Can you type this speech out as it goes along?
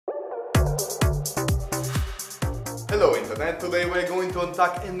Hello Internet, today we're going to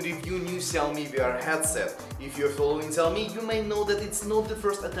unpack and review new Xiaomi VR headset. If you're following Xiaomi, you may know that it's not the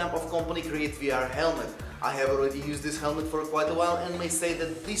first attempt of company create VR helmet. I have already used this helmet for quite a while and may say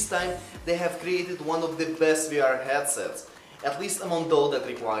that this time they have created one of the best VR headsets. At least among those that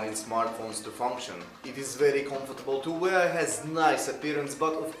require smartphones to function. It is very comfortable to wear, has nice appearance,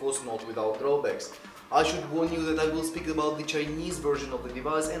 but of course not without drawbacks. I should warn you that I will speak about the Chinese version of the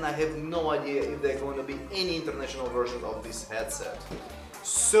device and I have no idea if there are going to be any international version of this headset.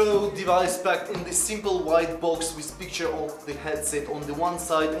 So, device packed in this simple white box with picture of the headset on the one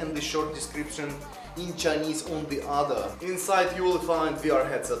side and the short description in Chinese on the other. Inside you will find VR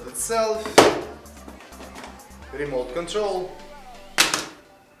headset itself, remote control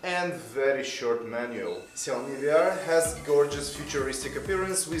and very short manual. Xiaomi VR has gorgeous futuristic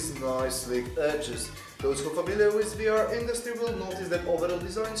appearance with nice slick edges. Those who are familiar with VR industry will notice that overall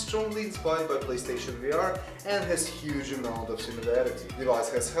design is strongly inspired by PlayStation VR and has huge amount of similarity. The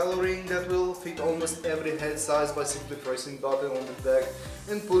device has halo ring that will fit almost every head size by simply pressing button on the back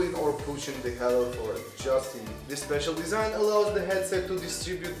and pulling or pushing the halo for adjusting. This special design allows the headset to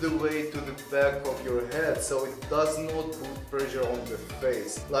distribute the weight to the back of your head, so it does not put pressure on the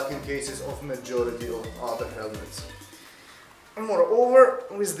face, like in cases of majority of other helmets. Moreover,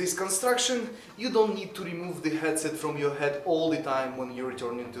 with this construction, you don't need to remove the headset from your head all the time when you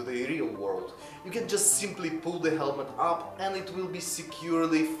return into the real world. You can just simply pull the helmet up and it will be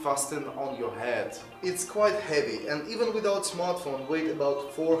securely fastened on your head. It's quite heavy and even without smartphone weighs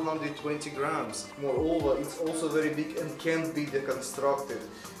about 420 grams. Moreover, it's also very big and can be deconstructed.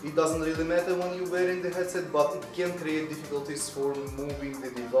 It doesn't really matter when you're wearing the headset, but it can create difficulties for moving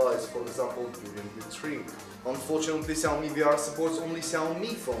the device, for example during the trip. Unfortunately, Xiaomi VR supports only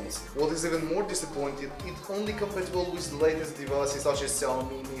Xiaomi phones. What is even more disappointing, it's only compatible with the latest devices such as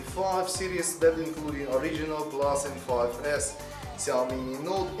Xiaomi Mi 5 series that including original Plus and 5S, Xiaomi Mi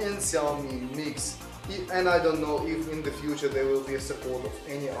Note and Xiaomi Mix. And I don't know if in the future there will be a support of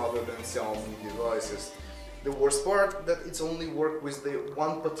any other than Xiaomi devices. The worst part that it's only work with the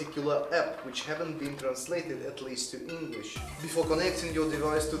one particular app which haven't been translated at least to English. Before connecting your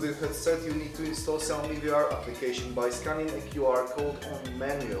device to the headset you need to install Xiaomi VR application by scanning a QR code on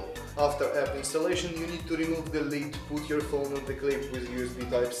manual. After app installation you need to remove the lid, put your phone on the clip with USB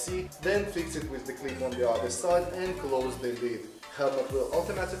Type-C, then fix it with the clip on the other side and close the lid. Helmet will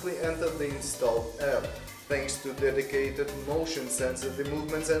automatically enter the installed app. Thanks to dedicated motion sensor, the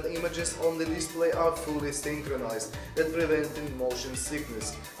movements and images on the display are fully synchronized, that preventing motion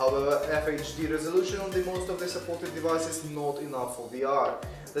sickness. However, FHD resolution on the most of the supported devices is not enough for VR.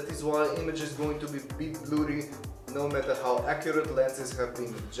 That is why image is going to be a bit blurry, no matter how accurate lenses have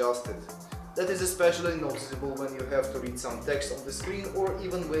been adjusted. That is especially noticeable when you have to read some text on the screen or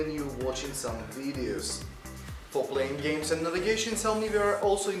even when you're watching some videos. For playing games and navigation, Xiaomi VR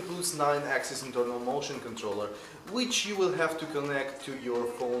also includes 9-axis internal motion controller, which you will have to connect to your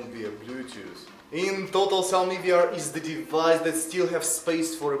phone via Bluetooth. In total, Xiaomi VR is the device that still has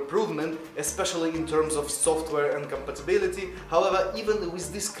space for improvement, especially in terms of software and compatibility. However, even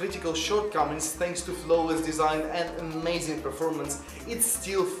with these critical shortcomings, thanks to flawless design and amazing performance, it's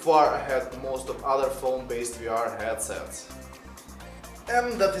still far ahead of most of other phone-based VR headsets.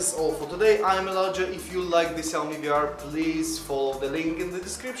 And that is all for today. I'm Elijah. If you like the Xiaomi VR, please follow the link in the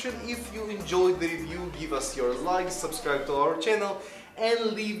description. If you enjoyed the review, give us your like, subscribe to our channel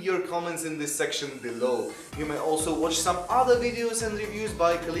and leave your comments in the section below. You may also watch some other videos and reviews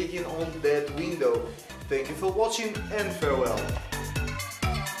by clicking on that window. Thank you for watching and farewell.